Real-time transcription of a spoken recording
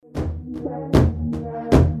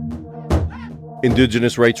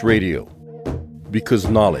Indigenous Rights Radio, because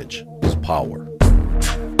knowledge is power.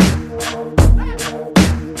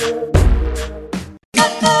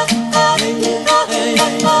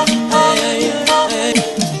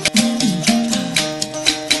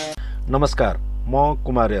 नमस्कार, म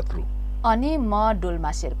कुमार यात्रु अनि म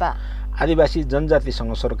डोल्मा शेर्पा। आदिवासी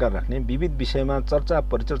जनजातिसँग सरकार राख्ने विविध विषयमा चर्चा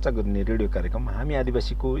परिचर्चा गर्ने रेडियो कार्यक्रम हामी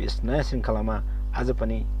आदिवासीको यस नयाँ श्रृङ्खलामा आज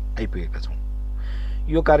पनि आइपुगेका छौँ।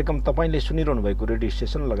 यो कार्यक्रम तपाईँले सुनिरहनु भएको रेडियो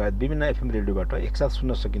स्टेसन लगायत विभिन्न एफएम रेडियोबाट एकसाथ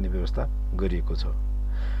सुन्न सकिने व्यवस्था गरिएको छ।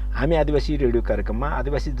 हामी आदिवासी रेडियो कार्यक्रममा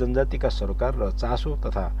आदिवासी जनजातिका सरोकार र चासो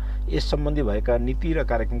तथा यस सम्बन्धी भएका नीति र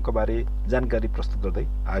कार्यक्रमका बारे जानकारी प्रस्तुत गर्दै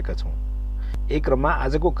आएका छौँ। एक क्रममा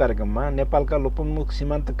आजको कार्यक्रममा नेपालका लोपोन्मुख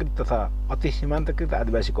सीमान्तकृत तथा अति सीमान्तकृत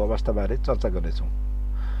आदिवासीको अवस्थाबारे चर्चा गर्नेछौँ।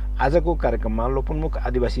 आजको कार्यक्रममा लोपोन्मुख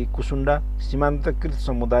आदिवासी कुसुन्डा, सीमान्तकृत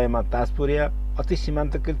समुदायमा ताजपुरिया, अति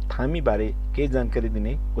सीमान्तकृत थामीबारे केही जानकारी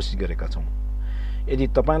दिने कोसिस गरेका छौँ। यदि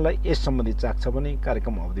तपाईँलाई यस सम्बन्धी चाख छ भने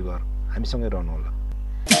कार्यक्रम अवधिभर हामीसँगै रहनुहोला।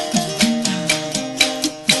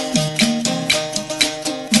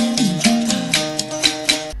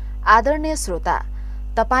 आदरणीय श्रोता,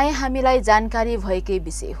 तपाईँ हामीलाई जानकारी भएकै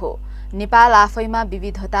विषय हो। नेपाल आफैमा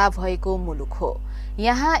विविधता भएको मुलुक हो।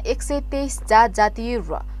 यहाँ 123 जात जाति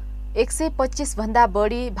र 125 भन्दा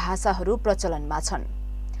बढी भाषाहरू प्रचलनमा छन्।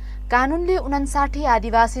 कानूनले 59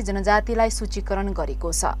 आदिवासी जनजातिलाई सूचीकरण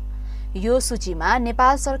गरेको छ। यो सूचीमा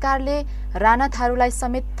नेपाल सरकारले राणा थारूलाई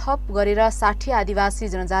समेत थप गरेर 60 आदिवासी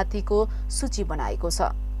जनजातिको सूची बनाएको छ।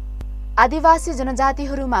 आदिवासी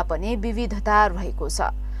जनजातिहरूमा पनि विविधता रहेको छ।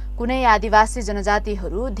 कुनै आदिवासी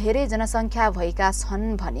जनजातिहरू धेरै जनसङ्ख्या भएका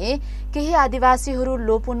छन् भने केही आदिवासीहरू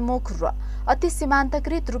लोपोन्मुख र अति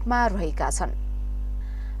सीमान्तकृत रूपमा रहेका छन्।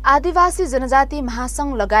 आदिवासी जनजाति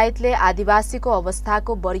महासंघ लगायतले आदिवासीको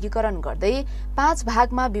अवस्थाको वर्गीकरण गर्दै 5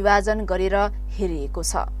 भागमा विभाजन गरेर हेरिएको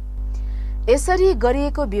छ। यसरी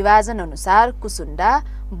गरिएको विभाजन अनुसार कुसुन्डा,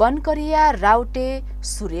 बनकरिया, राउटे,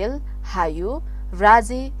 सुरेल, हायु,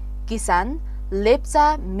 राजे, किसान,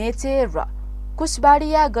 लेप्चा, मेचे र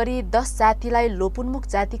कुशबाडिया गरी 10 जातिलाई लोपोन्मुख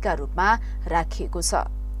जातिका रूपमा राखिएको छ।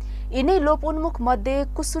 यिनै लोपोन्मुख मध्ये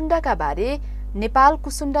कुसुन्डाका बारे नेपाल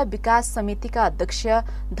कुसुन्डा विकास समितिका अध्यक्ष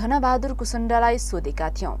धनबहादुर कुसुन्डालाई सोधेका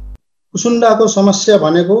थियौं। कुसुन्डाको समस्या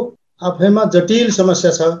भनेको आफैमा जटिल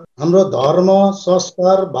समस्या छ। हाम्रो धर्म,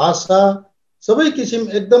 संस्कार, भाषा सबै किसिम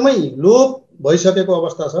एकदमै लोप भइसकेको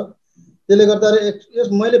अवस्था छ। त्यसले गर्दा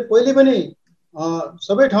मैले पहिले पनि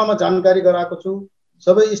सबै ठाउँमा जानकारी गराएको छु।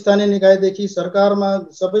 सबै स्थानीय निकायदेखि सरकारमा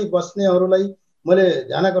सबै बस्नेहरूलाई मैले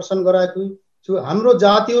ध्यानाकर्षण गराएको छु। हाम्रो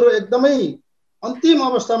जातिहरू एकदमै अन्तिम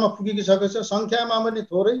अवस्थामा पुगिसकेको छ। सङ्ख्यामा पनि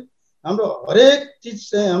थोरै। हाम्रो हरेक चिज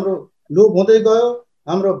चाहिँ हाम्रो लोप हुँदै गयो।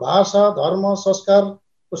 हाम्रो भाषा, धर्म,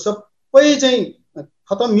 संस्कारको सबै चाहिँ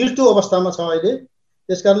खतम, मृत्यु अवस्थामा छ अहिले।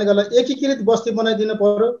 त्यस कारणले गर्दा एकीकृत बस्ती बनाइदिनु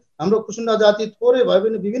पर्यो। हाम्रो कुसुन्डा जाति थोरै भए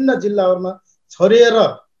पनि विभिन्न जिल्लाहरूमा छरिएर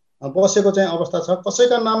बसेको चाहिँ अवस्था छ।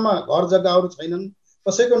 कसैका नाममा घर जग्गाहरू छैनन्,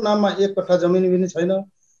 कसैको नाममा 1 कट्ठा जमिन पनि छैन।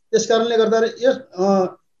 त्यस कारणले गर्दा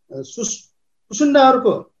यस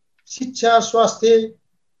कुसुन्डाहरूको शिक्षा,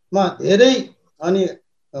 स्वास्थ्यमा धेरै अनि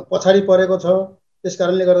पछाडि परेको छ। त्यस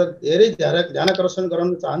कारणले गर्दा धेरै ध्यानाकर्षण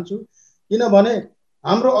गराउन चाहन्छु। किनभने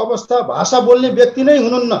हाम्रो अवस्था भाषा बोल्ने व्यक्ति नै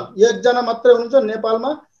हुनुहुन्न। 1 जना मात्रै हुनुहुन्छ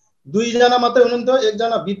नेपालमा। 2 जना मात्रै हुनुहुन्थ्यो। 1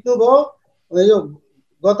 जना बित्नुभयो यो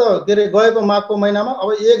गएको माघको महिनामा।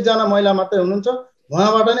 अब 1 जना महिला मात्रै हुनुहुन्छ।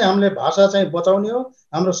 उहाँबाट नै हामीले भाषा चाहिँ बचाउने हो,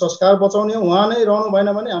 हाम्रो संस्कार बचाउने हो। उहाँ नै रहनु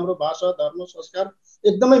भएन भने हाम्रो भाषा, धर्म, संस्कार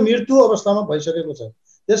एकदमै मृत्यु अवस्थामा भइसकेको छ।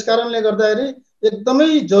 त्यस कारणले गर्दाखेरि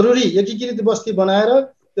एकदमै जरुरी एकीकृत बस्ती बनाएर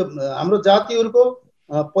त्यो हाम्रो जातिहरूको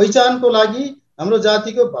पहिचानको लागि, हाम्रो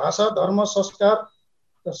जातिको भाषा, धर्म, संस्कार,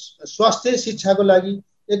 स्वास्थ्य, शिक्षाको लागि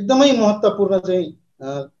एकदमै महत्त्वपूर्ण चाहिँ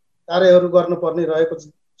कार्यहरू गर्नुपर्ने रहेको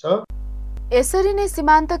छ। यसरी नै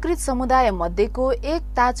सीमान्तकृत समुदाय मध्येको एक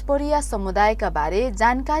ताजपुरिया समुदायका बारे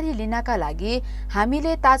जानकारी लिनका लागि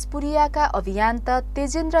हामीले ताजपुरियाका अभियन्ता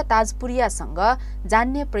तेजेन्द्र ताजपुरियासँग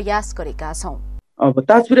जान्ने प्रयास गरेका छौं। अब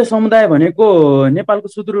ताजपुरिया समुदाय भनेको नेपालको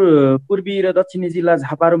सुदूर पूर्वी र दक्षिणी जिल्ला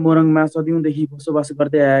झापा र मोरङमा सदियौंदेखि बसोबास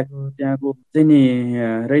गर्दै आएको त्यहाँको चाहिँ नि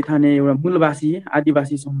रैथाने एउटा मूलवासी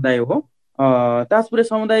आदिवासी समुदाय हो।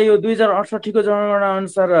 ताजपुरिया समुदाय यो 2068 को जनगणना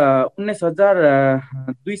अनुसार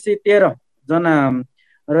 19,213 जना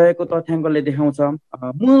रहेको तथ्याङ्कले देखाउँछ।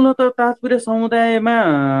 मूलतः ताजपुरे समुदायमा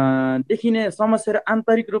देखिने समस्या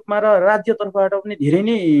आन्तरिक रूपमा र राज्यतर्फबाट पनि धेरै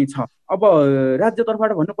नै छ। अब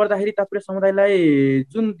राज्यतर्फबाट भन्नुपर्दाखेरि ताजपुरे समुदायलाई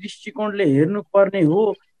जुन दृष्टिकोणले हेर्नुपर्ने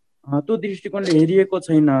हो त्यो दृष्टिकोणले हेरिएको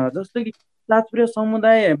छैन। जस्तो कि ताजपुरे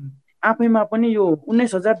समुदाय आफैमा पनि यो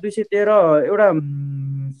 19,213 एउटा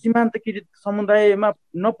सीमान्तकृत समुदायमा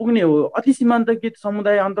नपुग्ने हो, अति सीमान्तकृत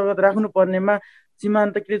समुदाय अन्तर्गत राख्नुपर्नेमा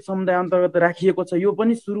सीमान्तकृत समुदाय अन्तर्गत राखिएको छ। यो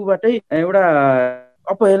पनि सुरुबाटै एउटा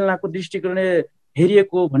अपहेलनाको दृष्टिकोणले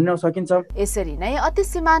हेरिएको भन्न सकिन्छ। यसरी नै अति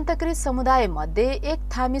सीमान्तकृत समुदाय मध्ये एक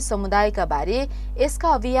थामी समुदायका बारे यसका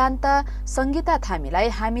अभियन्ता संगीता थामीलाई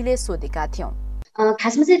हामीले सोधेका थियौं।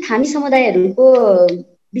 खासमा चाहिँ थामी समुदायहरूको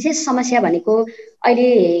विशेष समस्या भनेको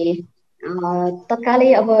अहिले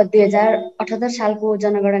तत्कालै अब 2078 सालको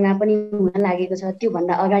जनगणना पनि हुन लागेको छ।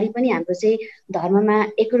 त्योभन्दा अगाडि पनि हाम्रो चाहिँ धर्ममा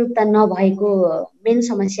एकरूपता नभएको मेन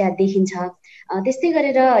समस्या देखिन्छ। त्यस्तै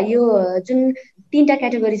गरेर यो जुन 3टा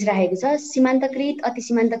क्याटेगोरिज राखेको छ, सीमान्तकृत, अति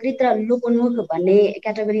सीमान्तकृत र लोकोन्मुख भन्ने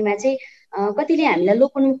क्याटेगोरीमा चाहिँ कतिले हामीलाई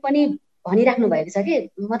लोकोन्मुख पनि भनिराख्नु भएको छ कि,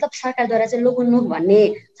 मतलब सरकारद्वारा चाहिँ लोकोन्मुख भन्ने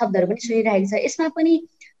शब्दहरू पनि सुनिरहेको छ। यसमा पनि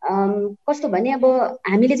कस्तो भने अब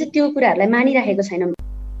हामीले चाहिँ त्यो कुराहरूलाई मानिराखेको छैनौँ।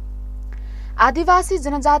 आदिवासी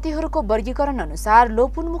जनजातिहरूको वर्गीकरण अनुसार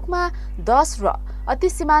लोपोन्मुखमा 10 र अति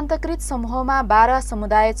सीमान्तकृत समूहमा 12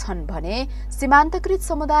 समुदाय छन् भने सीमान्तकृत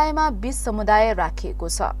समुदायमा 20 समुदाय राखिएको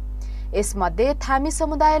छ। यसमध्ये थामी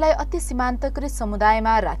समुदायलाई अति सीमान्तकृत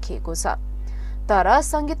समुदायमा राखिएको छ। तर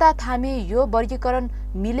संगीता थामी यो वर्गीकरण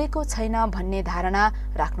मिलेको छैन भन्ने धारणा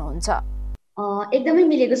राख्नुहुन्छ। एकदमै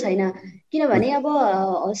मिलेको छैन, किनभने अब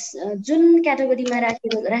जुन क्याटेगोरीमा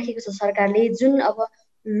राखेको छ सरकारले, जुन अब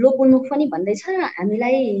लोकोन्मुख पनि भन्दैछ,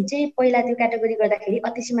 हामीलाई चाहिँ पहिला त्यो क्याटेगोरी गर्दाखेरि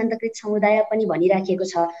अति सीमान्तकृत समुदाय पनि भनिराखिएको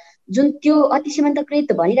छ। जुन त्यो अति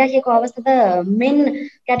सीमान्तकृत भनिराखेको अवस्था त मेन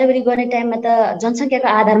क्याटेगोरी गर्ने टाइममा त जनसङ्ख्याको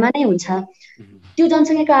आधारमा नै हुन्छ। त्यो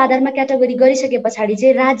जनसङ्ख्याको आधारमा क्याटेगोरी गरिसके पछाडि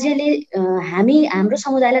चाहिँ राज्यले हाम्रो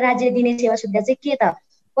समुदायलाई राज्य दिने सेवा सुविधा चाहिँ के त,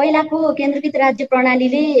 पहिलाको केन्द्रीकृत राज्य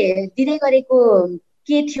प्रणालीले दिँदै गरेको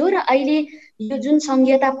के थियो र अहिले यो जुन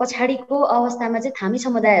संघीयता पछाडिको अवस्थामा चाहिँ थामी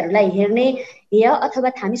समुदायहरूलाई हेर्ने या अथवा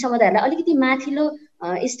थामी समुदायहरूलाई अलिकति माथिल्लो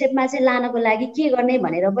स्टेपमा चाहिँ लानको लागि के गर्ने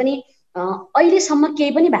भनेर पनि अहिलेसम्म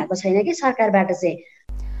केही पनि भएको छैन कि सरकारबाट चाहिँ।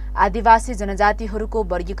 आदिवासी जनजातिहरूको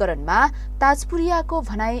वर्गीकरणमा ताजपुरियाको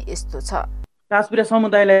भनाइ यस्तो छ। ताजपुरिया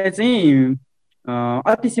समुदायलाई चाहिँ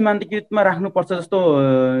अति सीमान्तकृतमा राख्नुपर्छ जस्तो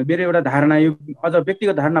मेरो एउटा धारणा, यो अझ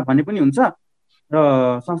व्यक्तिगत धारणा भने पनि हुन्छ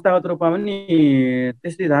र संस्थागत रूपमा पनि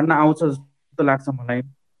त्यस्तै धारणा आउँछ जस्तो लाग्छ मलाई।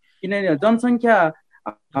 किनभने जनसङ्ख्या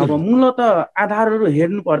अब मूलत आधारहरू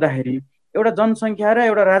हेर्नु पर्दाखेरि एउटा जनसङ्ख्या र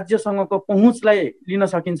एउटा राज्यसँगको पहुँचलाई लिन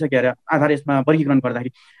सकिन्छ के अरे आधार यसमा वर्गीकरण गर्दाखेरि।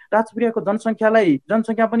 ताजपुरियाको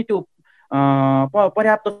जनसङ्ख्या पनि त्यो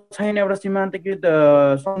पर्याप्त छैन एउटा सीमान्तकृत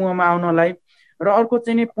समूहमा आउनलाई। र अर्को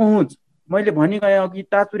चाहिँ नि पहुँच, मैले भनिगएँ अघि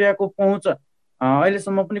ताजपुरियाको पहुँच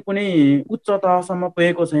अहिलेसम्म पनि कुनै उच्च तहसम्म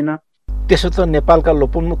पुगेको छैन। त्यसो त नेपालका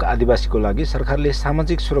लोपोन्मुख आदिवासीको लागि सरकारले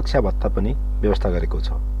सामाजिक सुरक्षा भत्ता पनि व्यवस्था गरेको छ।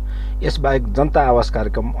 यसबाहेक जनता आवास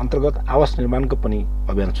कार्यक्रम अन्तर्गत आवास निर्माणको पनि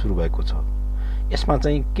अभियान सुरु भएको छ। यसमा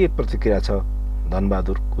चाहिँ के प्रतिक्रिया छ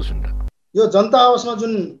धनबहादुर कुसुन्डा? यो जनता आवासमा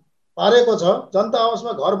जुन पारेको छ, जनता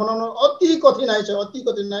आवासमा घर बनाउन अति कठिनाइ छ, अति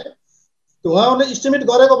कठिनाइ। उहाँहरूले इस्टिमेट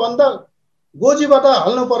गरेको भन्दा गोजीबाट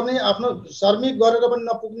हाल्नुपर्ने, आफ्नो श्रमिक गरेर पनि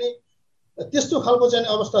नपुग्ने त्यस्तो खालको चाहिँ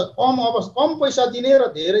अवस्था, कम पैसा दिने र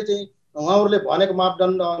धेरै चाहिँ उहाँहरूले भनेको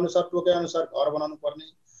मापदण्ड अनुसार टोके अनुसार घर बनाउनु पर्ने।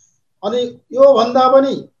 अनि यो भन्दा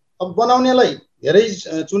पनि अब बनाउनेलाई धेरै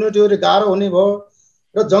चुनौतीहरू गाह्रो हुने भयो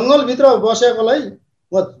र जङ्गलभित्र बसेकोलाई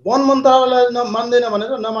वन मन्त्रालयले मान्दैन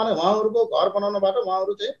भनेर नमाने उहाँहरूको घर बनाउनबाट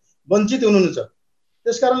उहाँहरू चाहिँ वञ्चित हुनुहुन्छ।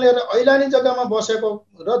 त्यस कारणले गर्दा ऐलानी जग्गामा बसेको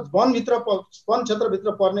र वन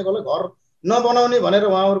क्षेत्रभित्र पर्नेकोलाई घर नबनाउने भनेर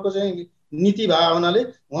उहाँहरूको चाहिँ नीति भए हुनाले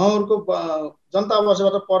उहाँहरूको जनता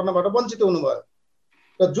आवासबाट पर्नबाट वञ्चित हुनुभयो।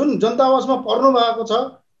 र जुन जनता आवासमा पर्नु भएको छ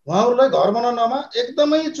उहाँहरूलाई घर बनाउनमा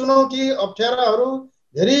एकदमै चुनौती, अप्ठ्याराहरू,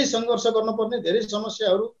 धेरै सङ्घर्ष गर्नुपर्ने, धेरै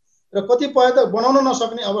समस्याहरू र कतिपय त बनाउन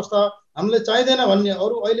नसक्ने अवस्था हामीले चाहिँदैन भन्ने।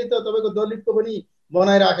 अरू अहिले त तपाईँको दलितको पनि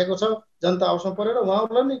बनाइराखेको छ जनता आवासमा परेर,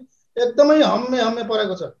 उहाँहरूलाई नि एकदमै हम्मे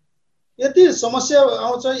परेको छ। यति समस्या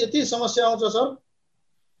आउँछ सर,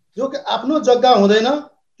 जो कि आफ्नो जग्गा हुँदैन।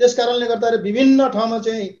 त्यस कारणले गर्दाखेरि विभिन्न ठाउँमा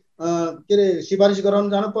चाहिँ के अरे सिफारिस गराउन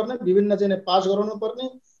जानुपर्ने, विभिन्न चाहिँ पास गराउनु पर्ने,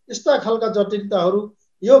 यस्ता खालका जटिलताहरू।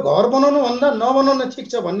 यो घर बनाउनु भन्दा नबनाउनु ठिक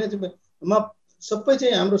छ भन्ने सबै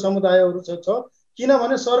चाहिँ हाम्रो समुदायहरू छ।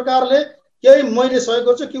 किनभने सरकारले केही मैले सहयोग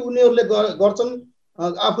गर्छु कि उनीहरूले गर्छन्,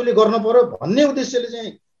 आफूले गर्नु पर्यो भन्ने उद्देश्यले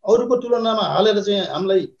चाहिँ अरूको तुलनामा हालेर चाहिँ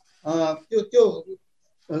हामीलाई त्यो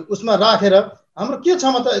उसमा राखेर हाम्रो के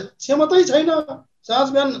क्षमतै छैन। साँझ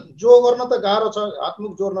बिहान जो गर्न त गाह्रो छ,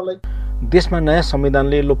 हातमुख जोड्नलाई। देशमा नयाँ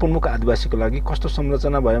संविधानले लोपोन्मुख आदिवासीको लागि कस्तो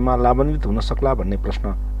संरचना भएमा लाभान्वित हुन सक्ला भन्ने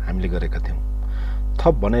प्रश्न हामीले गरेका थियौँ।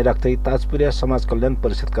 थप भनाइराख्दै ताजपुरिया समाज कल्याण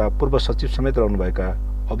परिषदका पूर्व सचिव समेत रहनुभएका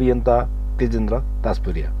अभियन्ता तेजेन्द्र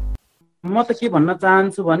ताजपुरिया। म त के भन्न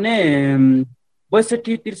चाहन्छु भने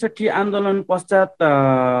 62-63 आन्दोलन पश्चात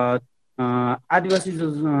आदिवासी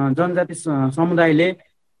जनजाति समुदायले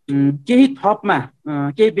केही थपमा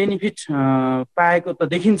केही बेनिफिट पाएको त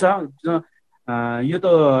देखिन्छ। यो त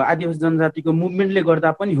आदिवासी जनजातिको मुभमेन्टले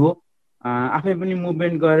गर्दा पनि हो, आफै पनि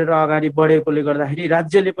मुभमेन्ट गरेर अगाडि बढेकोले गर्दाखेरि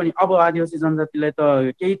राज्यले पनि अब आदिवासी जनजातिलाई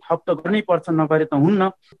त केही थप त गर्नै पर्छ, नगरे त हुन्न।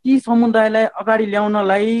 ती समुदायलाई अगाडि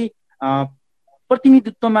ल्याउनलाई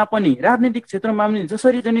प्रतिनिधित्वमा पनि राजनीतिक क्षेत्रमा पनि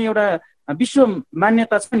जसरी चाहिँ एउटा विश्व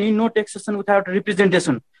मान्यता छ नि, नो टैक्सेसन विथआउट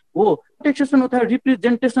रिप्रेजेन्टेसन हो, टैक्सेसन विथआउट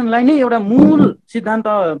रिप्रेजेन्टेसनलाई नै एउटा मूल सिद्धान्त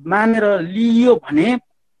मानेर लिइयो भने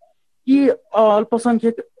कि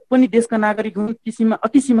अल्पसङ्ख्यक पनि देशका नागरिक हुन्,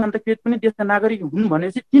 अति सीमान्तकृत पनि देशका नागरिक हुन्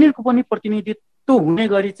भने चाहिँ तिनीहरूको पनि प्रतिनिधित्व हुने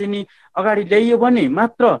गरी चाहिँ नि अगाडि ल्याइयो भने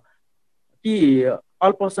मात्र ती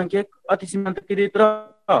अल्पसङ्ख्यक, अति सीमान्तकृत र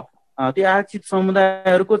ती आरक्षित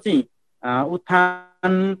समुदायहरूको चाहिँ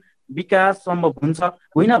उत्थान विकास सम्भव हुन्छ।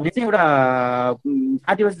 होइन भने चाहिँ एउटा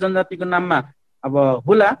आदिवासी जनजातिको नाममा अब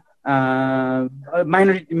होला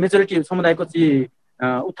माइनोरिटी मेजोरिटी समुदायको चाहिँ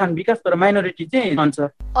उत्थान विकास, तर माइनोरिटी चाहिँ रहन्छ।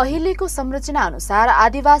 अहिलेको संरचना अनुसार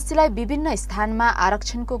आदिवासीलाई विभिन्न स्थानमा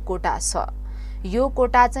आरक्षणको कोटा छ। यो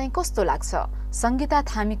कोटा चाहिँ कस्तो लाग्छ? संगीता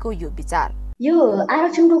थामीको यो विचार। यो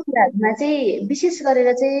आरक्षणको कुराहरुमा चाहिँ विशेष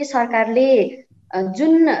गरेर चाहिँ सरकारले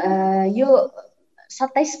जुन यो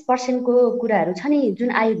 27% को कुराहरू छ नि, जुन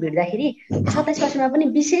आयोग भिड्दाखेरि 27% मा पनि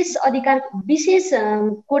विशेष अधिकार, विशेष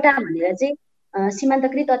कोटा भनेर चाहिँ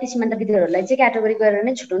सीमान्तकृत अति सीमान्तकृतहरूलाई चाहिँ क्याटेगोरी गरेर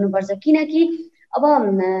नै छुटाउनु पर्छ। किनकि अब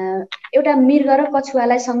एउटा मृग र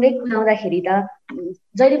कछुवालाई सँगै कुदाउँदाखेरि त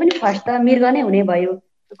जहिले पनि फर्स्ट त मृग नै हुने भयो,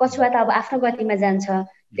 कछुवा त अब आफ्नो गतिमा जान्छ।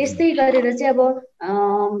 त्यस्तै गरेर चाहिँ अब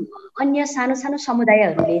अन्य सानो सानो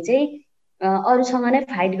समुदायहरूले चाहिँ अरूसँग नै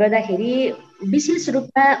फाइट गर्दाखेरि विशेष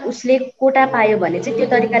रूपमा उसले कोटा पायो भने चाहिँ त्यो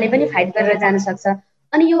तरिकाले पनि फाइट गरेर जान सक्छ।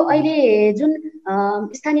 अनि यो अहिले जुन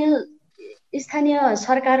स्थानीय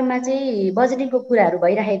सरकारमा चाहिँ बजेटिङको कुराहरू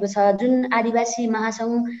भइरहेको छ, जुन आदिवासी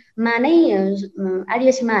महासङ्घमा नै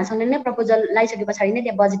आदिवासी महासङ्घले नै प्रपोजल लगाइसके पछाडि नै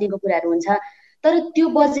त्यहाँ बजेटिङको कुराहरू हुन्छ। तर त्यो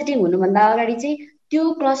बजेटिङ हुनुभन्दा अगाडि चाहिँ त्यो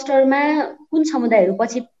क्लस्टरमा कुन समुदायहरू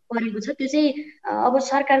पछि परेको छ त्यो चाहिँ अब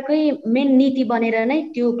सरकारकै मेन नीति बनेर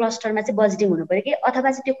नै त्यो क्लस्टरमा चाहिँ बजेटिङ हुनु पर्यो कि,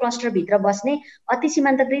 अथवा चाहिँ त्यो क्लस्टरभित्र बस्ने अति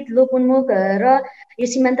सीमान्तकृत, लोपोन्मुख र यो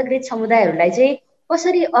सीमान्तकृत समुदायहरूलाई चाहिँ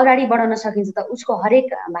कसरी अगाडि बढाउन सकिन्छ त उसको हरेक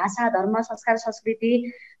भाषा, धर्म, संस्कार, संस्कृति,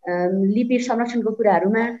 लिपि संरक्षणको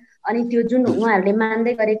कुराहरूमा। अनि त्यो जुन उहाँहरूले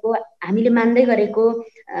मान्दै गरेको, हामीले मान्दै गरेको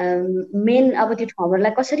मेन अब त्यो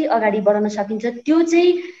ठाउँहरूलाई कसरी अगाडि बढाउन सकिन्छ त्यो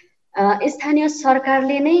चाहिँ स्थानीय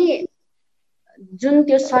सरकारले नै, जुन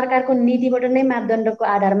त्यो सरकारको नीतिबाट नै मापदण्डको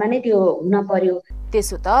आधारमा नै त्यो हुन पर्यो।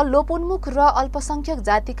 त्यसो त लोपोन्मुख र अल्पसंख्यक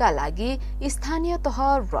जातिका लागि स्थानीय तह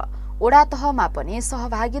र वडा तहमा पनि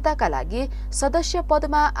सहभागिताका लागि सदस्य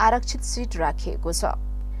पदमा आरक्षित सिट राखिएको छ।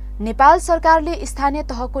 नेपाल सरकारले स्थानीय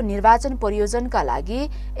तहको निर्वाचन परियोजनका लागि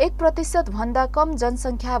 1% भन्दा कम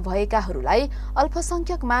जनसङ्ख्या भएकाहरूलाई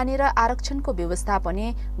अल्पसंख्यक मानेर आरक्षणको व्यवस्था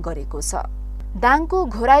पनि गरेको छ। दाङको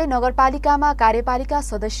घोराई नगरपालिकामा कार्यपालिका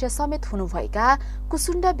सदस्य समेत हुनुभएका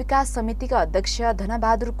कुसुण्डा विकास समितिका अध्यक्ष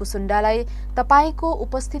धनबहादुर कुसुण्डालाई तपाईको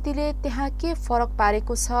उपस्थितिले त्यहाँ के फरक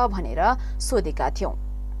पारेको छ भनेर सोधेका थियौं।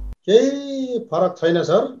 केही फरक छैन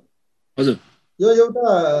सर। हजुर, यो एउटा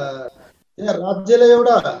यहाँ राज्यले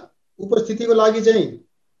एउटा उपस्थितिको लागि चाहिँ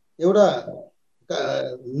एउटा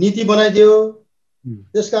नीति बनाइदियो,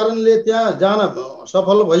 त्यसकारणले त्यहाँ जान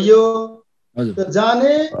सफल भइयो।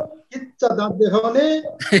 जाने किच्चा दाँत देखाउने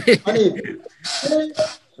अनि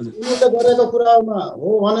उनीहरूले गरेको कुरामा हो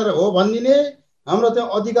भनेर हो भनिदिने, हाम्रो त्यहाँ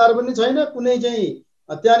अधिकार पनि छैन कुनै चाहिँ,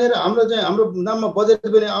 त्यहाँनिर हाम्रो नाममा बजेट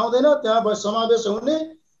पनि आउँदैन, त्यहाँ समावेश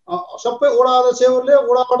हुने सबै वडा अध्यक्षहरूले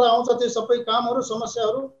वडाबाट आउँछ त्यो सबै कामहरू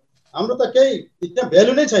समस्याहरू, हाम्रो त केही त्यहाँ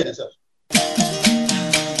भ्यालु नै छैन सर।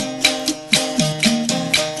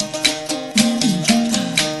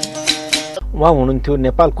 उहाँ हुनुहुन्थ्यो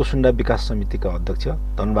नेपाल कुसुण्डा विकास समितिका अध्यक्ष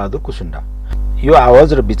धनबहादुर कुसुण्डा। यो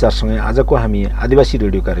आवाज र विचारसँगै आजको हामी आदिवासी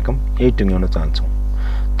रेडियो कार्यक्रम यही टुङ्ग्याउन चाहन्छौँ।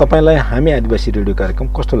 तपाईँलाई हामी आदिवासी रेडियो कार्यक्रम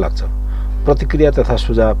कस्तो लाग्छ? प्रतिक्रिया तथा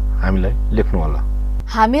सुझाव हामीलाई लेख्नुहोला।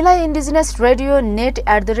 हामीलाई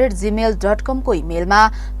indigenoussradionet@gmail.com को इमेलमा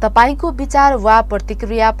तपाईको विचार वा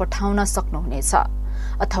प्रतिक्रिया पठाउन सक्नुहुनेछ।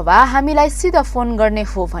 अथवा हामीलाई सिधा फोन गर्ने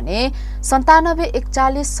हो भने 97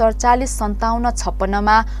 41 47 57 56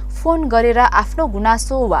 मा फोन गरेर आफ्नो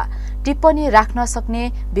गुनासो वा टिप्पणी राख्न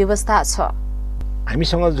सक्ने व्यवस्था छ।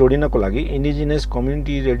 हामीसँग जोडिनको लागि इन्डिजिनस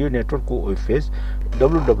कम्युनिटी रेडियो नेटवर्कको वेब पेज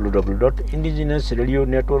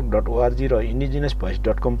www.indigenoussradionetwork.org र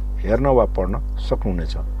indigenoussvoice.com हेर्न वा पढ्न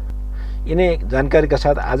सक्नुहुनेछ। यिनै जानकारीका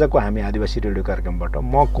साथ आजको हामी आदिवासी रेडियो कार्यक्रमबाट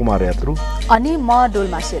म कुमार यात्रु अनि म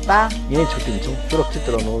डोल्मा शेर्पा यही छुट्टिन्छौँ। सुरक्षित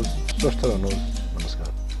रहनुहोस्, स्वस्थ रहनुहोस्। नमस्कार।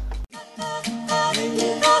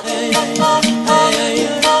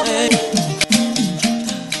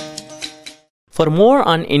 For more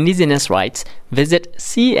on indigenous rights, visit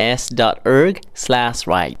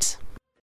cs.org/rights.